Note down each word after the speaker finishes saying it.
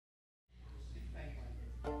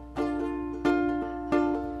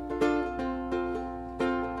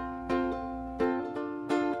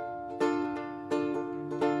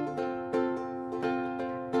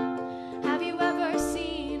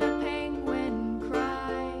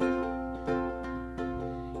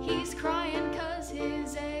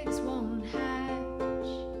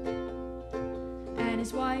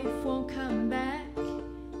his wife won't come back.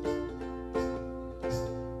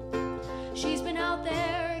 She's been out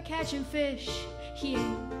there catching fish, he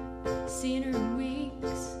ain't seen her in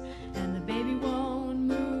weeks, and the baby won't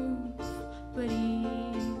move, but he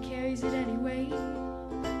carries it anyway.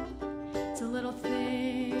 It's a little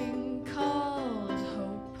thing called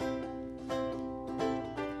hope,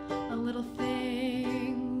 a little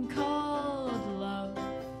thing called love.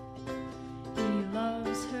 He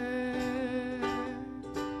loves her,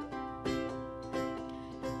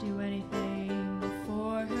 do anything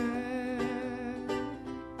for her,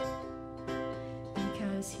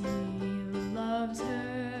 because he loves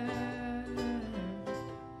her.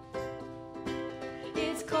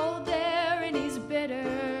 It's cold there and he's bitter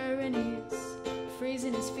and he's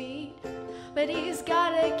freezing his feet, but he's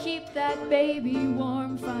gotta keep that baby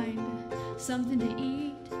warm, find something to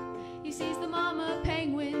eat. He sees the mama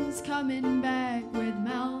penguins coming back with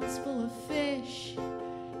mouths full of fish.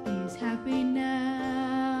 He's happy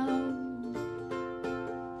now.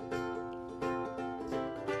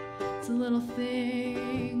 It's a little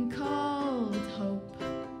thing called hope,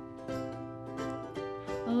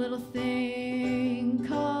 a little thing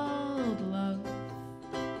called love.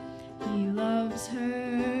 He loves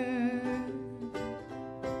her,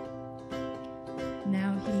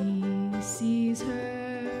 now he sees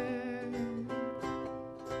her,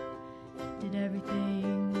 did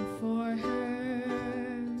everything for her,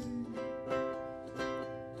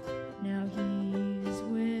 now he's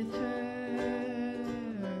with her.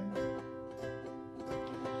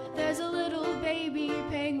 There's a little baby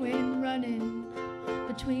penguin running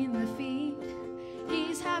between the feet.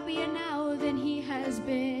 He's happier now than he has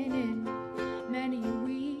been in many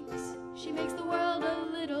weeks. She makes the world a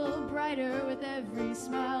little brighter with every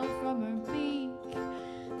smile from her beak.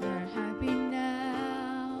 They're happy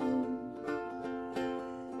now.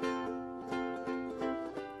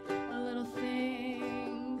 A little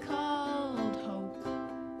thing called hope,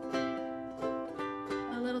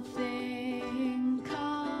 a little thing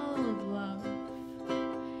called love.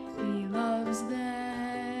 He loves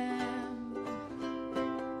them,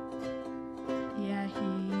 yeah, he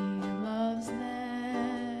loves them.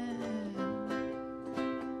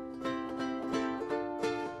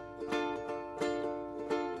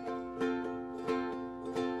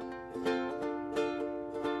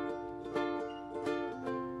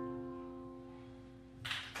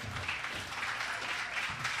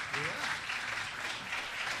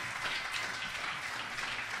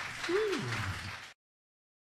 Yeah.